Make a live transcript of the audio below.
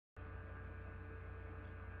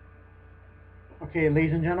Okay,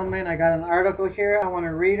 ladies and gentlemen, I got an article here. I want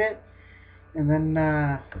to read it, and then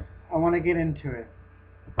I want to get into it.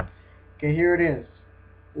 Okay, here it is.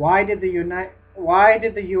 Why did the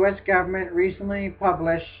U.S. government recently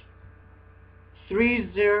publish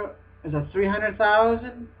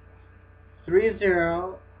 300,000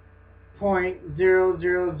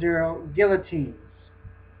 guillotines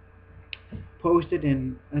posted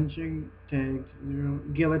in entering tagged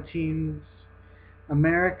guillotines?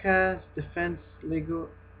 America's Defense Legal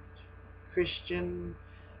Christian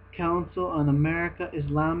Council on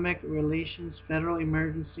America-Islamic Relations Federal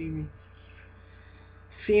Emergency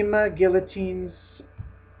FEMA guillotines.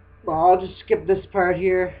 Well, I'll just skip this part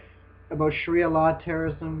here about Sharia law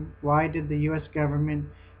terrorism. Why did the U.S. government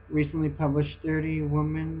recently publish 30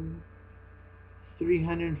 women,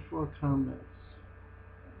 304 comments?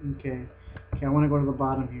 Okay, I want to go to the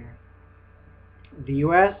bottom here. The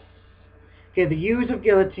U.S. Okay, the use of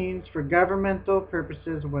guillotines for governmental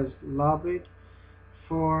purposes was lobbied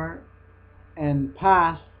for and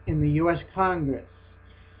passed in the U.S. Congress.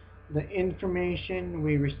 The information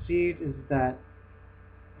we received is that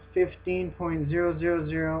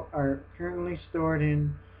 15.000 are currently stored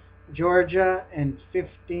in Georgia and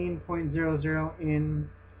 15.00 in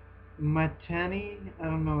Matani. I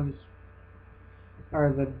don't know. This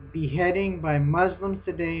are the beheading by Muslims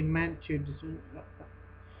today meant to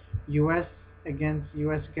U.S. against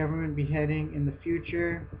U.S. government beheading in the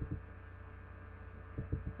future.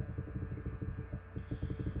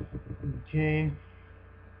 Okay.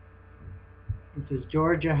 This is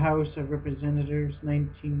Georgia House of Representatives,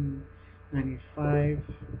 1995.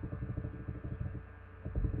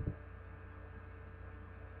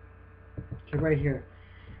 Okay, right here.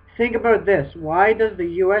 Think about this. Why does the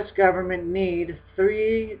U.S. government need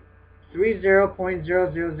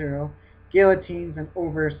 30.000 guillotines and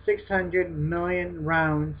over 600 million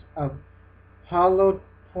rounds of hollow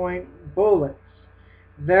point bullets?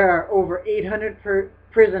 There are over 800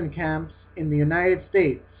 prison camps in the United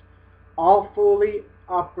States, all fully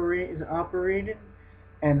operated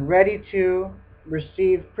and ready to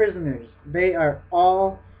receive prisoners. They are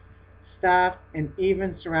all staffed and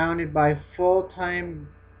even surrounded by full-time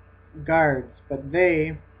guards, but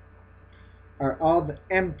they are all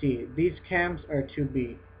empty. These camps are to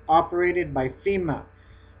be operated by FEMA,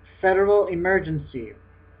 Federal Emergency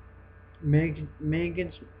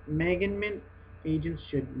Management agents.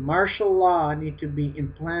 Should martial law need to be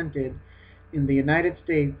implanted in the United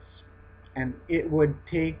States, and it would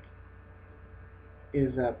take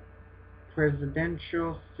is a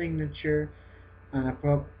presidential signature on a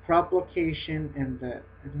proclamation and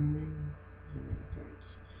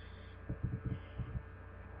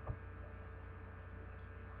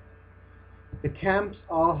the camps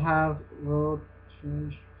all have road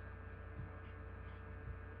change.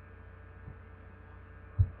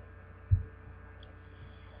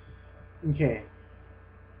 Okay,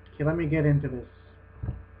 let me get into this.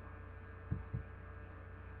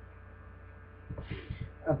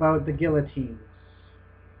 About the guillotines.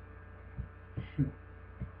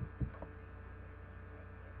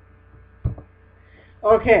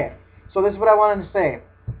 Okay, so this is what I wanted to say.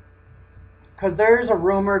 Because there's a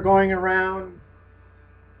rumor going around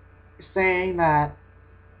saying that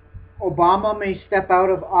Obama may step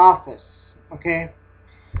out of office. Okay?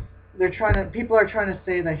 People are trying to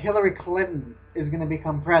say that Hillary Clinton is going to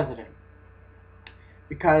become president.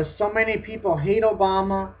 Because so many people hate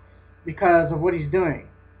Obama because of what he's doing.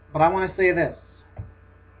 But I want to say this.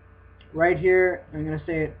 Right here, I'm going to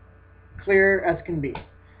say it clear as can be.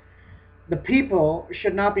 The people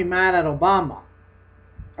should not be mad at Obama.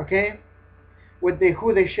 Okay?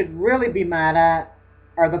 Who they should really be mad at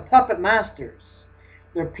are the puppet masters.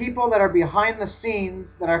 They're people that are behind the scenes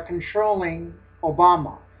that are controlling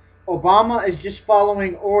Obama. Obama is just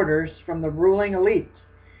following orders from the ruling elite.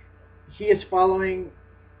 He is following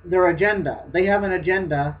their agenda. They have an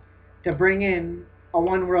agenda to bring in a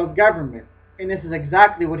one-world government. And this is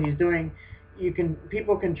exactly what he's doing.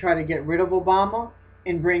 People can try to get rid of Obama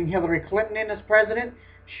and bring Hillary Clinton in as president.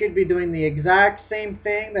 Should be doing the exact same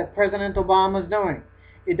thing that President Obama is doing.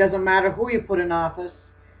 It doesn't matter who you put in office.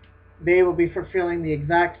 They will be fulfilling the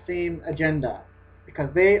exact same agenda because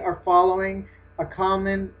they are following a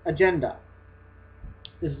common agenda.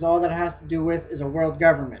 This is all that it has to do with is a world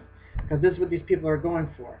government, because this is what these people are going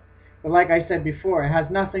for. But like I said before, it has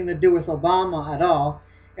nothing to do with Obama at all.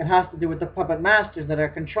 It has to do with the puppet masters that are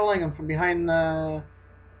controlling them from behind the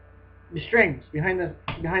strings, behind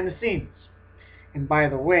the scenes. And by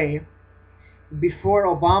the way, before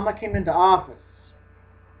Obama came into office,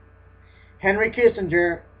 Henry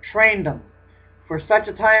Kissinger trained them for such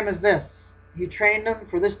a time as this. He trained them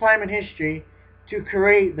for this time in history to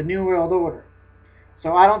create the New World Order.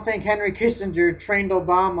 So I don't think Henry Kissinger trained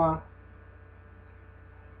Obama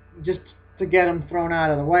just to get him thrown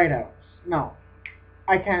out of the White House. No,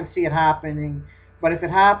 I can't see it happening. But if it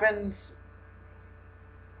happens,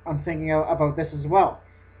 I'm thinking about this as well.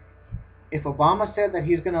 If Obama said that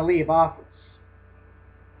he's going to leave office,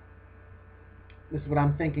 this is what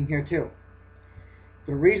I'm thinking here too.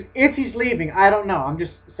 The reason, if he's leaving, I don't know. I'm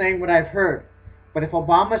just saying what I've heard. But if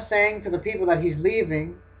Obama's saying to the people that he's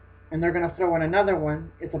leaving, and they're going to throw in another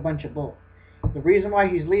one, it's a bunch of bull. The reason why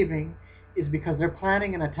he's leaving is because they're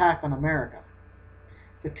planning an attack on America,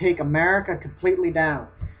 to take America completely down.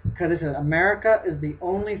 Because America is the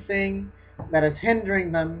only thing that is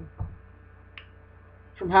hindering them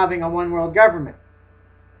from having a one world government.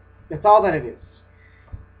 That's all that it is.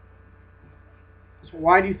 So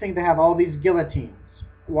why do you think they have all these guillotines?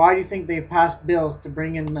 Why do you think they've passed bills to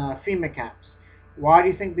bring in FEMA camps? Why do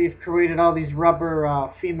you think they've created all these rubber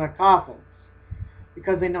FEMA coffins?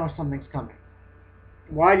 Because they know something's coming.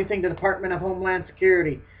 Why do you think the Department of Homeland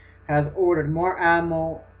Security has ordered more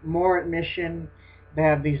ammo, more ammunition? They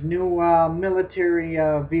have these new military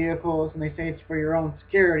vehicles, and they say it's for your own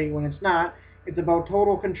security, when it's not. It's about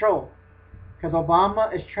total control. Because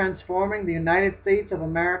Obama is transforming the United States of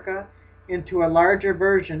America into a larger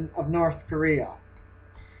version of North Korea.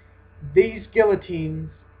 These guillotines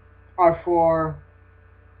are for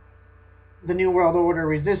the New World Order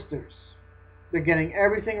resistors. They're getting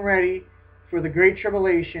everything ready for the Great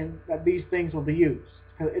Tribulation that these things will be used.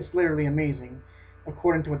 It's literally amazing,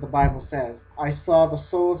 according to what the Bible says. I saw the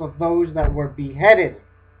souls of those that were beheaded.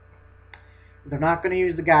 They're not going to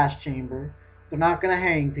use the gas chamber. They're not going to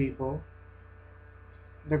hang people.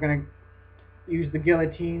 They're going to use the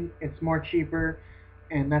guillotine. It's more cheaper,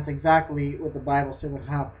 and that's exactly what the Bible said would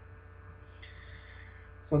happen.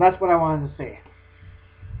 So that's what I wanted to say.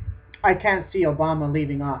 I can't see Obama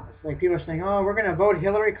leaving office. Like, people are saying, oh, we're going to vote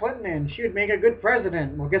Hillary Clinton in. She would make a good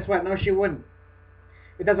president. Well, guess what? No, she wouldn't.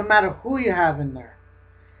 It doesn't matter who you have in there.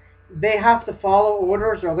 They have to follow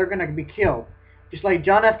orders or they're going to be killed. Just like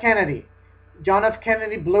John F. Kennedy. John F.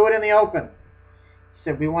 Kennedy blew it in the open. He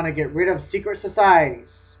said, we want to get rid of secret societies.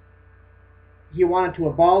 He wanted to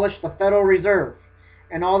abolish the Federal Reserve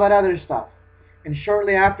and all that other stuff. And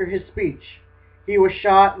shortly after his speech, he was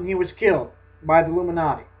shot and he was killed by the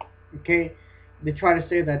Illuminati. Okay? They try to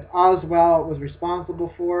say that Oswald was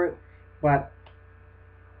responsible for it, but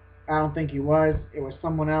I don't think he was. It was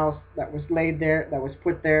someone else that was laid there, that was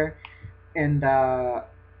put there. And the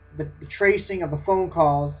tracing of the phone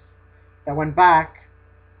calls that went back,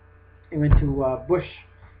 it went to Bush,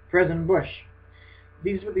 President Bush.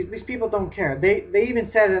 These people don't care. They even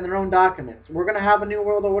said it in their own documents. We're going to have a new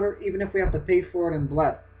world order even if we have to pay for it in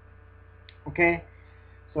blood. Okay?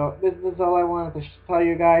 So this is all I wanted to tell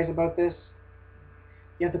you guys about this.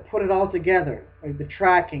 You have to put it all together. Like the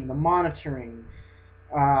tracking, the monitoring,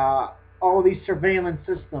 all these surveillance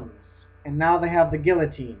systems. And now they have the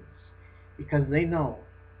guillotines. Because they know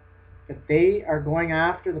that they are going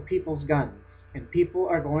after the people's guns. And people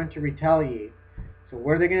are going to retaliate. So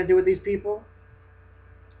what are they going to do with these people?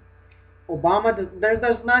 There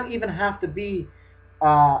does not even have to be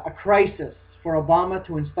a crisis for Obama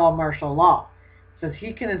to install martial law. It says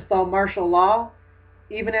he can install martial law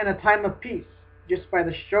even in a time of peace, just by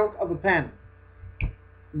the stroke of a pen.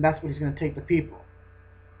 And that's what he's going to take the people.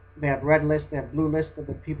 They have red lists, they have blue lists of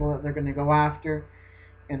the people that they're going to go after.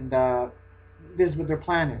 And this is what their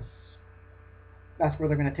plan is. That's where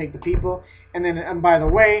they're going to take the people. And by the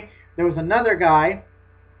way, there was another guy,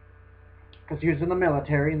 because he was in the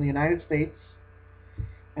military in the United States,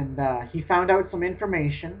 and he found out some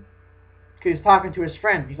information, because he's talking to his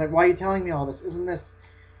friend. He's like, why are you telling me all this? Isn't this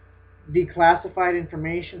declassified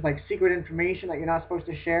information, like secret information that you're not supposed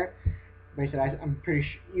to share? But he said, I'm pretty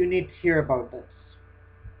sure you need to hear about this.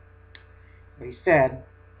 But he said,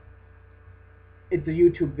 it's a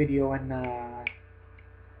YouTube video on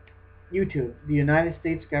YouTube. The United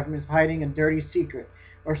States government is hiding a dirty secret,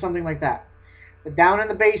 or something like that. But down in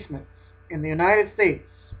the basements in the United States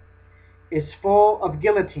is full of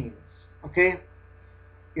guillotines. Okay?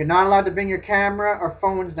 You're not allowed to bring your camera or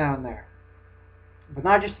phones down there. But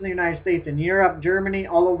not just in the United States, in Europe, Germany,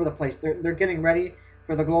 all over the place. They're getting ready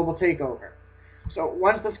for the global takeover. So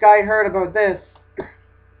once this guy heard about this,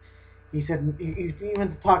 he said, he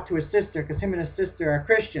even talked to his sister, because him and his sister are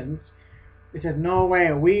Christians. He said, no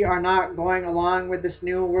way, we are not going along with this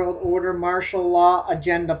New World Order martial law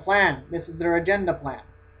agenda plan. This is their agenda plan.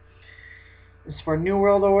 It's for New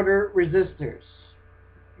World Order resistors.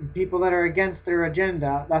 And people that are against their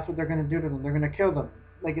agenda, that's what they're going to do to them. They're going to kill them,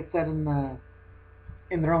 like it said in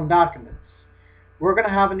their own documents. We're going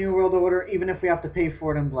to have a new world order even if we have to pay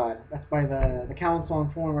for it in blood. That's by the Council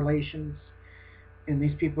on Foreign Relations. And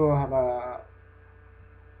these people have a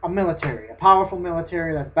military, a powerful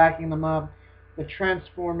military that's backing them up. They're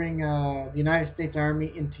transforming the United States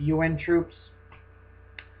Army into UN troops.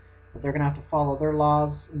 But they're going to have to follow their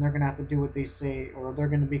laws, and they're going to have to do what they say, or they're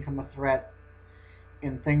going to become a threat,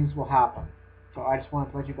 and things will happen. So I just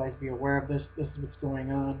wanted to let you guys be aware of this. This is what's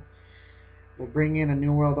going on. They're bringing in a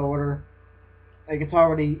new world order. Like, it's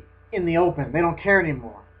already in the open. They don't care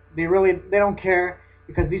anymore. They don't care,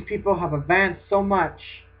 because these people have advanced so much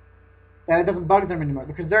that it doesn't bug them anymore,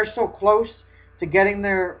 because they're so close to getting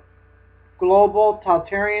their global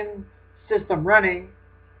totalitarian system running.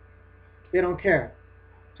 They don't care.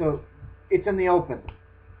 So it's in the open.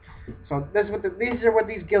 So these are what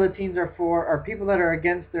these guillotines are for, are people that are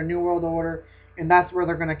against their new world order, and that's where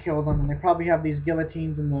they're going to kill them. And they probably have these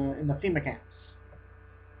guillotines in the FEMA camps.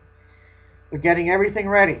 They're getting everything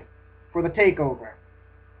ready for the takeover.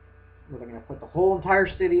 They're going to put the whole entire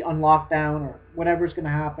city on lockdown, or whatever's going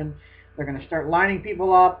to happen. They're going to start lining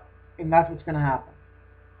people up, and that's what's going to happen.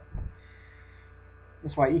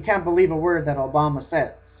 That's why you can't believe a word that Obama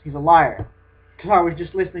says. He's a liar. Because I was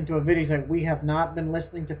just listening to a video. He's like, we have not been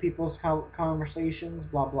listening to people's conversations,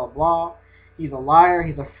 blah, blah, blah. He's a liar.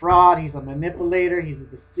 He's a fraud. He's a manipulator. He's a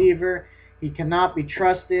deceiver. He cannot be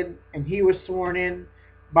trusted. And he was sworn in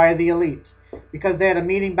by the elite. Because they had a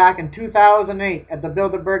meeting back in 2008 at the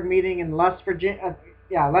Bilderberg meeting in West Virginia.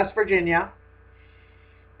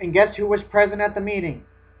 And guess who was present at the meeting?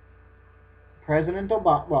 President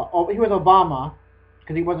Obama. Well, he was Obama,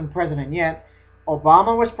 because he wasn't president yet.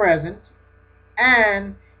 Obama was present,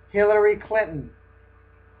 and Hillary Clinton.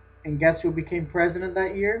 And guess who became president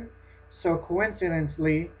that year? So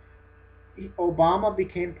coincidentally, Obama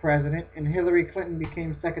became president, and Hillary Clinton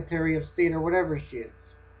became Secretary of State, or whatever she is.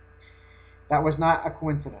 That was not a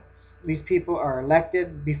coincidence. These people are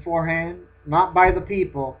elected beforehand, not by the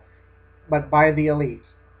people, but by the elite.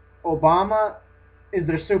 Obama is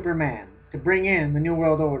their Superman to bring in the New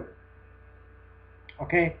World Order.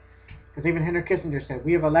 Okay? Because even Henry Kissinger said,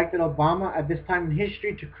 we have elected Obama at this time in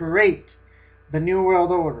history to create the New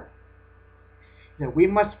World Order. He said, we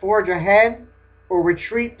must forge ahead or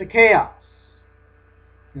retreat to chaos.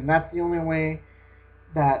 And that's the only way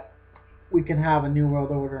that we can have a New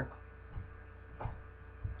World Order.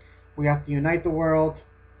 We have to unite the world.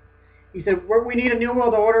 He said, we need a New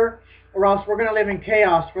World Order, or else we're going to live in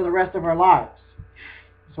chaos for the rest of our lives.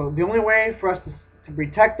 So the only way for us to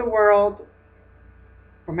protect the world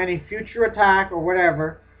from any future attack or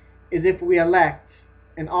whatever is if we elect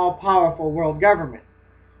an all-powerful world government.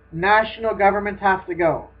 National governments have to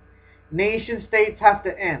go. Nation states have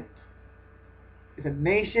to end. He said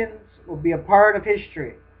nations will be a part of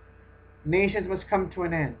history. Nations must come to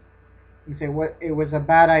an end. You say, what? It was a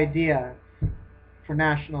bad idea for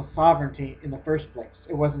national sovereignty in the first place.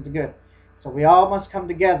 It wasn't good. So we all must come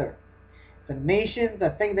together. The nations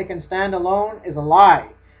that think they can stand alone is a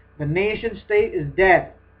lie. The nation state is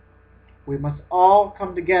dead. We must all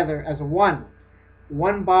come together as one.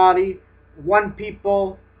 One body, one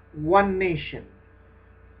people, one nation.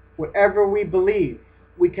 Whatever we believe,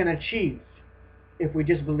 we can achieve if we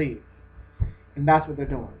just believe. And that's what they're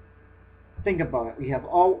doing. Think about it.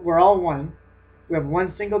 We're all one. We have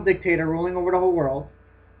one single dictator ruling over the whole world.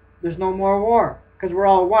 There's no more war because we're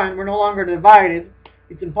all one. We're no longer divided.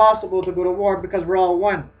 It's impossible to go to war because we're all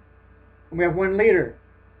one. And we have one leader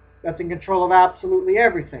that's in control of absolutely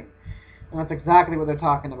everything. And that's exactly what they're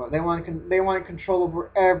talking about. They want control over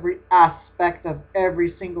every aspect of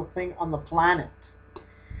every single thing on the planet.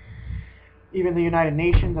 Even the United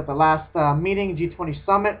Nations at the last meeting, G20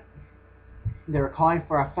 summit, they were calling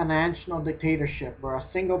for a financial dictatorship where a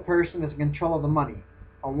single person is in control of the money.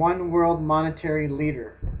 A one world monetary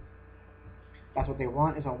leader. That's what they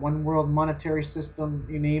want, is a one world monetary system.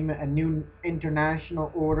 You name it, a new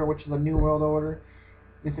international order, which is a new world order.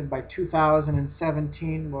 They said by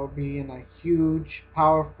 2017 we'll be in a huge,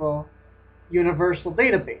 powerful, universal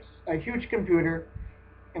database. A huge computer.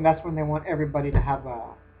 And that's when they want everybody to have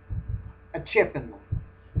a chip in them.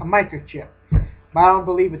 A microchip. But I don't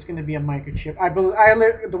believe it's going to be a microchip.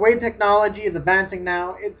 The way technology is advancing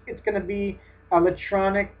now, it's going to be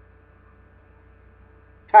electronic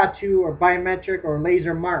tattoo or biometric or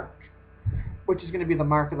laser mark, which is going to be the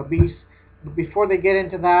mark of the beast. But before they get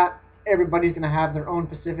into that, everybody's going to have their own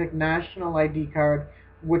specific national ID card,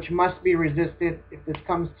 which must be resisted. If this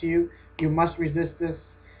comes to you, you must resist this.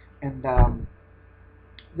 And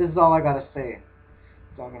this is all I got to say.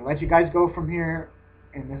 So I'm going to let you guys go from here.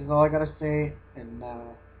 And this is all I got to say. And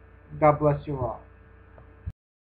God bless you all.